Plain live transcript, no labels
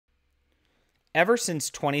Ever since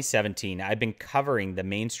 2017, I've been covering the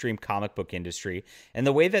mainstream comic book industry and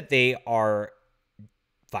the way that they are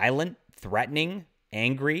violent, threatening,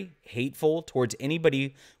 angry, hateful towards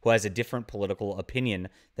anybody who has a different political opinion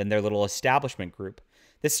than their little establishment group.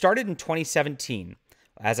 This started in 2017,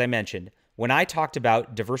 as I mentioned, when I talked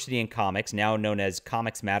about diversity in comics, now known as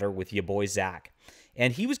Comics Matter, with your boy Zach.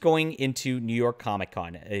 And he was going into New York Comic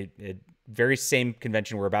Con, a very same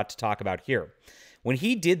convention we're about to talk about here. When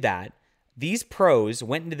he did that, these pros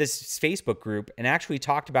went into this Facebook group and actually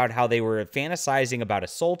talked about how they were fantasizing about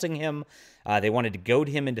assaulting him. They wanted to goad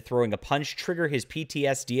him into throwing a punch, trigger his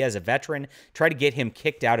PTSD as a veteran, try to get him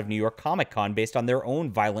kicked out of New York Comic Con based on their own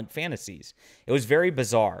violent fantasies. It was very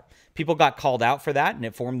bizarre. People got called out for that, and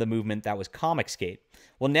it formed the movement that was Comicsgate.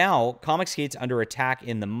 Well, now Comicsgate's under attack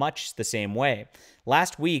in much the same way.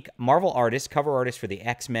 Last week, Marvel artist, cover artist for the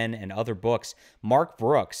X-Men and other books, Mark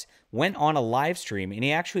Brooks, went on a live stream and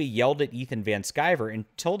he actually yelled at Ethan Van Sciver and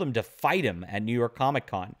told him to fight him at New York Comic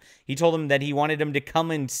Con. He told him that he wanted him to come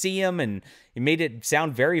and see him, and he made it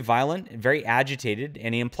sound very violent, very agitated,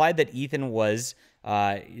 and he implied that Ethan was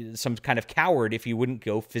some kind of coward if he wouldn't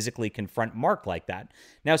go physically confront Mark like that.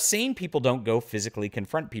 Now, sane people don't go physically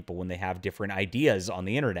confront people when they have different ideas on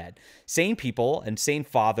the internet. Sane people and sane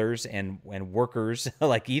fathers and workers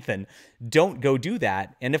like Ethan don't go do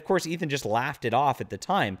that. And of course, Ethan just laughed it off at the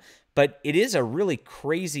time. But it is a really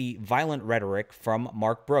crazy, violent rhetoric from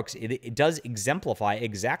Mark Brooks. It does exemplify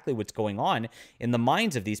exactly what's going on in the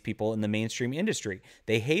minds of these people in the mainstream industry.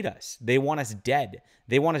 They hate us. They want us dead.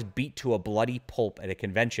 They want us beat to a bloody pulp at a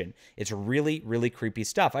convention. It's really, really creepy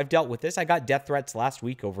stuff. I've dealt with this. I got death threats last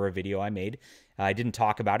week over a video I made. I didn't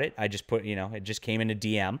talk about it. I just put, it just came in a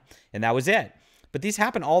DM, and that was it. But these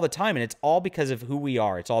happen all the time, and it's all because of who we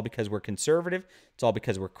are. It's all because we're conservative. It's all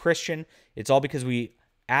because we're Christian. It's all because we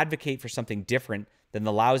advocate for something different than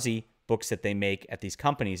the lousy books that they make at these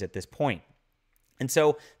companies at this point. And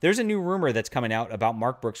so there's a new rumor that's coming out about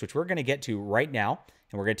Mark Brooks, which we're going to get to right now,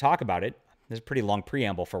 and we're going to talk about it. There's a pretty long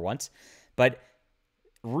preamble for once, but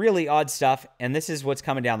really odd stuff, and this is what's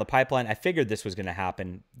coming down the pipeline. I figured this was going to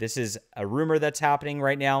happen. This is a rumor that's happening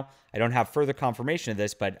right now. I don't have further confirmation of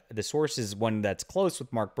this, but the source is one that's close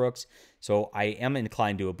with Mark Brooks, so I am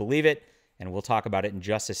inclined to believe it, and we'll talk about it in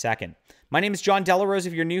just a second. My name is John Delarose.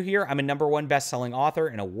 If you're new here, I'm a #1 best-selling author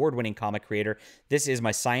and award-winning comic creator. This is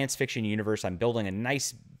my science fiction universe. I'm building a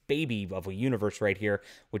nice baby of a universe right here,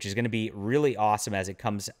 which is going to be really awesome as it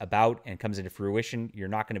comes about and comes into fruition. You're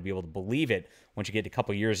not going to be able to believe it once you get a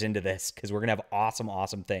couple years into this, because we're going to have awesome,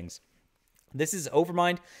 awesome things. This is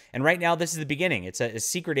Overmind, and right now this is the beginning. It's a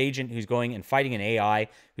secret agent who's going and fighting an AI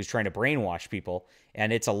who's trying to brainwash people,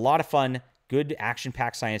 and it's a lot of fun. Good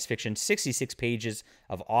action-packed science fiction, 66 pages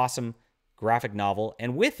of awesome graphic novel.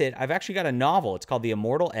 And with it, I've actually got a novel. It's called The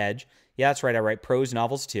Immortal Edge. Yeah, that's right. I write prose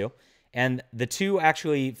novels too. And the two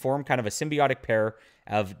actually form kind of a symbiotic pair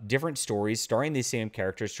of different stories starring these same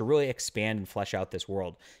characters to really expand and flesh out this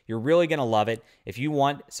world. You're really going to love it. If you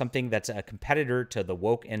want something that's a competitor to the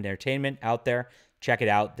woke entertainment out there, check it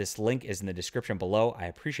out. This link is in the description below. I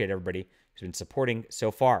appreciate everybody who's been supporting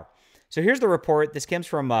so far. So here's the report. This comes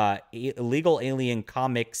from Illegal Alien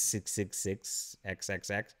Comics 666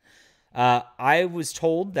 XXX. I was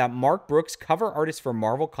told that Mark Brooks, cover artist for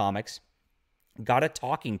Marvel Comics, got a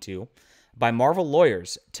talking to by Marvel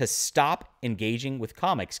lawyers to stop engaging with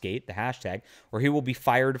Comicsgate, the hashtag, or he will be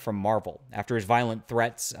fired from Marvel. After his violent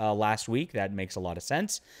threats last week, that makes a lot of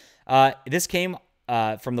sense. This came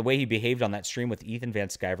from the way he behaved on that stream with Ethan Van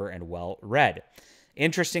Sciver and Well Read.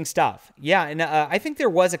 Interesting stuff. Yeah, and I think there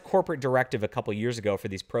was a corporate directive a couple years ago for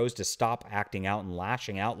these pros to stop acting out and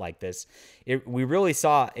lashing out like this. We really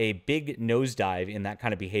saw a big nosedive in that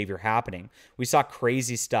kind of behavior happening. We saw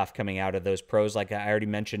crazy stuff coming out of those pros. Like I already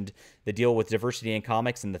mentioned, the deal with diversity in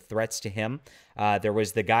comics and the threats to him. There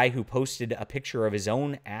was the guy who posted a picture of his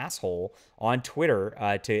own asshole on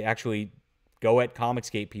Twitter to actually go at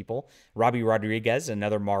Comicsgate people. Robbie Rodriguez,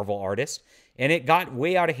 another Marvel artist. And it got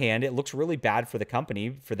way out of hand. It looks really bad for the company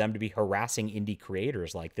for them to be harassing indie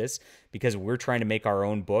creators like this, because we're trying to make our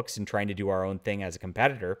own books and trying to do our own thing as a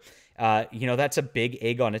competitor. That's a big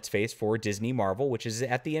egg on its face for Disney Marvel, which is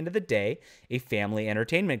at the end of the day a family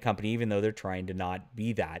entertainment company, even though they're trying to not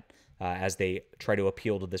be that as they try to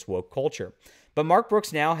appeal to this woke culture. But Mark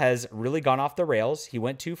Brooks now has really gone off the rails. He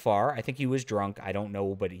went too far. I think he was drunk. I don't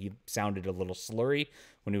know, but he sounded a little slurry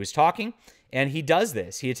when he was talking. And he does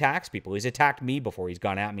this. He attacks people. He's attacked me before. He's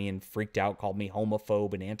gone at me and freaked out, called me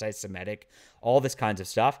homophobe and anti-Semitic, all this kinds of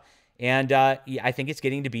stuff. And I think it's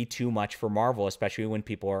getting to be too much for Marvel, especially when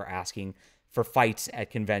people are asking for fights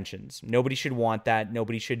at conventions. Nobody should want that.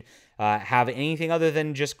 Nobody should have anything other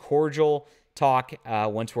than just cordial talk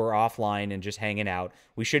once we're offline and just hanging out.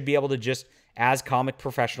 We should be able to just, as comic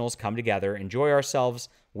professionals, come together, enjoy ourselves.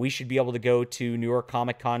 We should be able to go to New York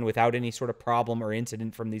Comic Con without any sort of problem or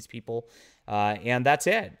incident from these people. And that's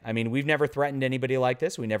it. I mean, we've never threatened anybody like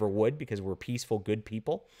this. We never would, because we're peaceful, good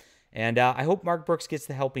people. And I hope Mark Brooks gets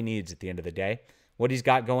the help he needs at the end of the day. What he's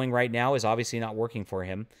got going right now is obviously not working for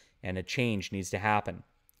him, and a change needs to happen.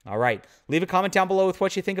 All right. Leave a comment down below with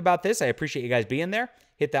what you think about this. I appreciate you guys being there.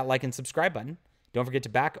 Hit that like and subscribe button. Don't forget to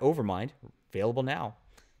back Overmind, available now.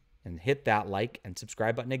 And hit that like and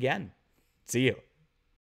subscribe button again. See you.